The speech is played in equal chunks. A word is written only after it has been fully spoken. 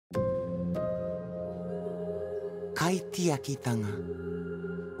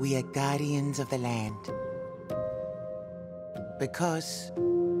Kaitiakitanga. We are guardians of the land. Because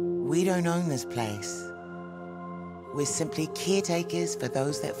we don't own this place. We're simply caretakers for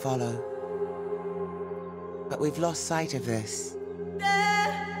those that follow. But we've lost sight of this.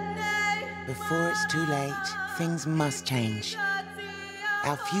 Before it's too late, things must change.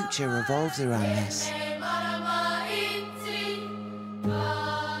 Our future revolves around this.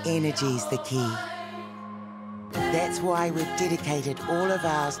 Energy's the key. That's why we've dedicated all of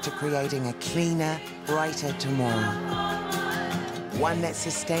ours to creating a cleaner, brighter tomorrow. One that's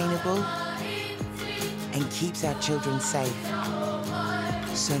sustainable and keeps our children safe.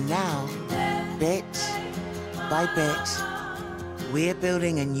 So now, bit by bit, we're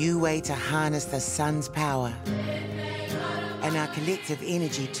building a new way to harness the sun's power and our collective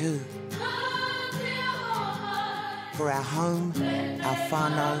energy too. For our home, our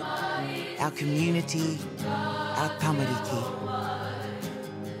whānau, our community, our tamariki.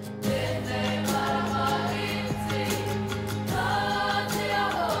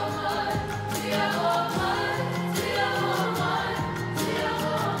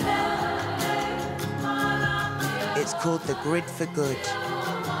 It's called the Grid for Good,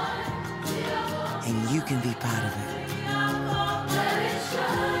 and you can be part of it.